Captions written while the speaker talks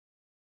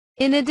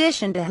In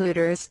addition to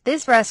Hooters,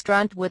 this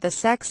restaurant with a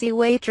sexy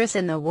waitress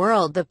in the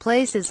world, the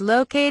place is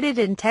located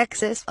in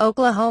Texas,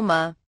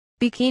 Oklahoma.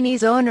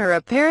 Bikini's owner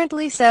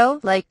apparently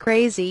so, like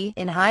crazy,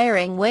 in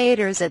hiring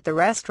waiters at the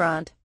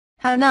restaurant.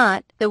 How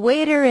not? The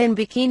waiter in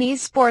Bikinis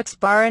Sports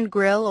Bar and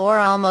Grill, or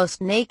almost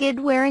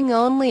naked, wearing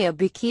only a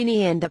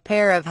bikini and a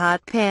pair of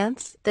hot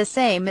pants, the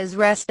same as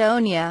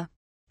Restonya.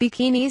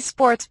 Bikinis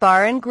Sports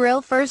Bar and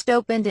Grill first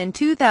opened in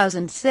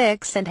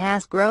 2006 and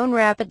has grown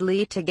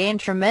rapidly to gain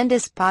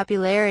tremendous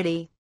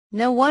popularity.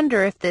 No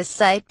wonder if this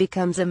site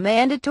becomes a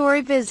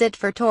mandatory visit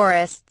for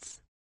tourists,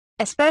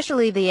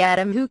 especially the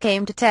Adam who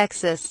came to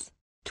Texas.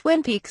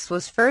 Twin Peaks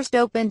was first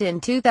opened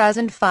in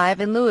 2005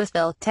 in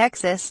Lewisville,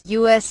 Texas,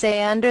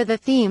 USA under the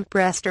theme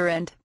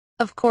Breastaurant.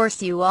 Of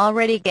course you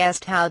already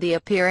guessed how the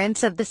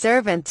appearance of the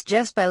servants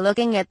just by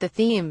looking at the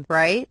theme,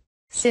 right?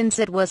 Since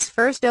it was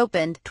first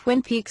opened,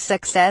 Twin Peaks'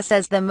 success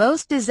as the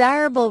most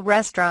desirable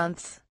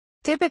restaurants.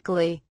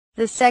 Typically,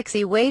 the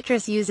sexy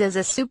waitress uses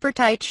a super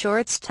tight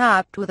shorts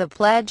topped with a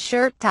plaid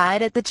shirt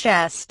tied at the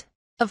chest.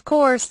 Of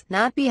course,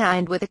 not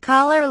behind with a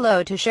collar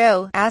low to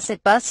show as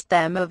it busts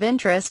them of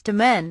interest to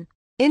men.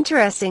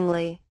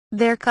 Interestingly,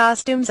 their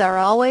costumes are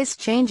always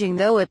changing,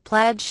 though a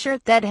plaid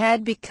shirt that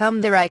had become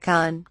their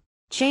icon.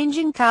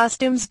 Changing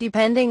costumes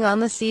depending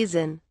on the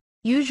season.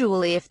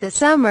 Usually if the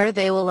summer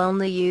they will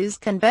only use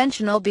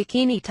conventional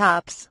bikini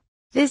tops.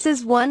 This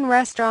is one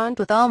restaurant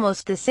with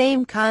almost the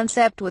same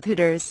concept with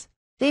Hooters.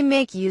 They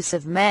make use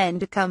of men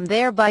to come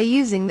there by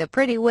using the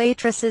pretty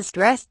waitresses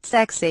dressed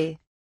sexy.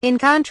 In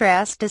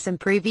contrast to some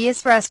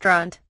previous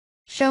restaurant,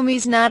 Show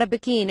Me's not a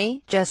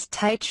bikini, just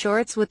tight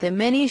shorts with a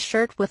mini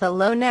shirt with a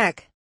low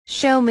neck.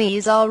 Show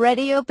Me's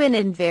already open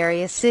in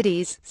various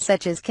cities,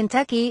 such as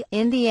Kentucky,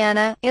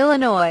 Indiana,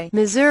 Illinois,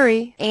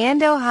 Missouri,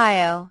 and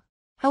Ohio.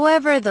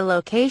 However, the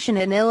location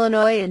in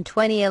Illinois in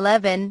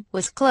 2011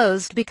 was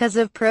closed because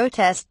of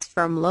protests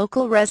from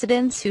local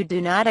residents who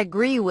do not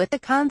agree with the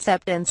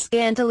concept and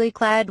scantily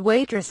clad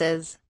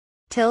waitresses.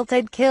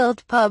 Tilted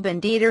Kilt Pub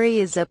and Eatery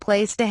is a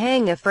place to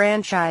hang, a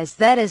franchise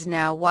that is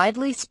now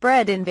widely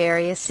spread in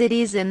various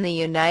cities in the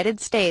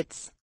United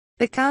States.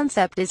 The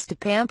concept is to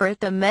pamper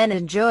the men,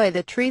 enjoy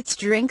the treats,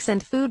 drinks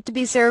and food to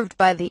be served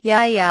by the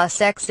yeah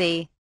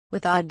sexy,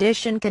 with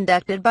audition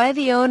conducted by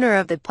the owner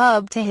of the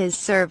pub to his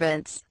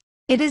servants.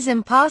 It is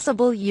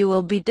impossible you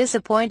will be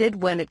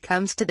disappointed when it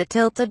comes to the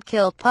Tilted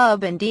Kilt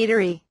Pub and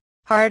Eatery.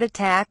 Heart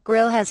Attack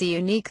Grill has a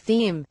unique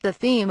theme, the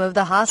theme of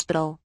the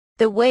hospital.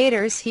 The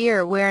waiters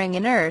here wearing a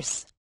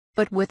nurse,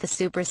 but with the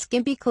super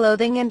skimpy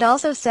clothing and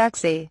also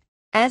sexy,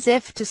 as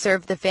if to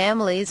serve the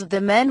families of the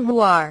men who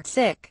are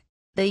sick.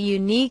 The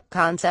unique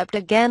concept,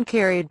 again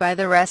carried by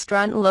the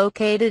restaurant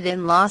located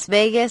in Las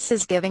Vegas,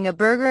 is giving a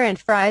burger and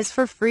fries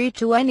for free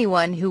to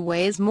anyone who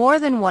weighs more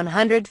than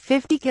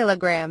 150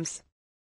 kilograms.